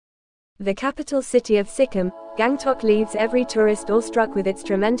The capital city of Sikkim, Gangtok leaves every tourist awestruck with its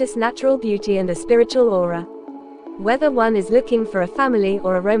tremendous natural beauty and a spiritual aura. Whether one is looking for a family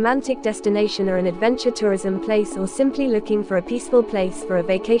or a romantic destination or an adventure tourism place or simply looking for a peaceful place for a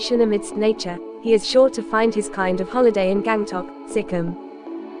vacation amidst nature, he is sure to find his kind of holiday in Gangtok, Sikkim.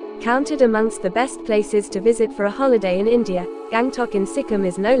 Counted amongst the best places to visit for a holiday in India, Gangtok in Sikkim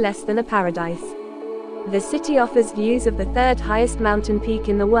is no less than a paradise. The city offers views of the third highest mountain peak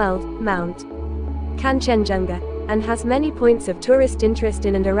in the world, Mount Kanchenjunga, and has many points of tourist interest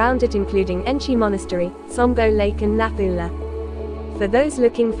in and around it, including Enchi Monastery, Tsomgo Lake and Nathula. For those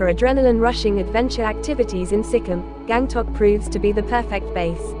looking for adrenaline-rushing adventure activities in Sikkim, Gangtok proves to be the perfect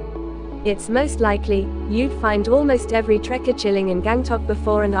base. It's most likely, you'd find almost every trekker chilling in Gangtok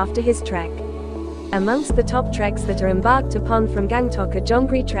before and after his trek. Amongst the top treks that are embarked upon from Gangtok are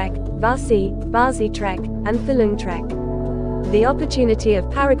Jongri Trek, Vasi, Bazi Trek, and Thalung Trek. The opportunity of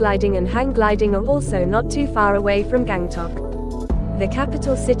paragliding and hang gliding are also not too far away from Gangtok. The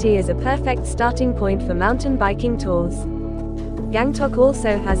capital city is a perfect starting point for mountain biking tours. Gangtok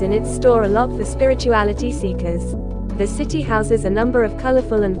also has in its store a lot for spirituality seekers. The city houses a number of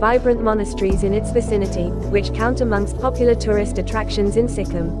colorful and vibrant monasteries in its vicinity, which count amongst popular tourist attractions in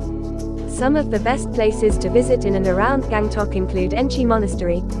Sikkim. Some of the best places to visit in and around Gangtok include Enchi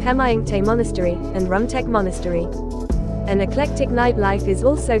Monastery, Pemaingte Monastery, and Rumtek Monastery. An eclectic nightlife is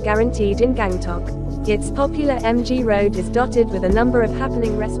also guaranteed in Gangtok. Its popular MG Road is dotted with a number of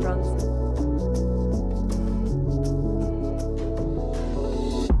happening restaurants.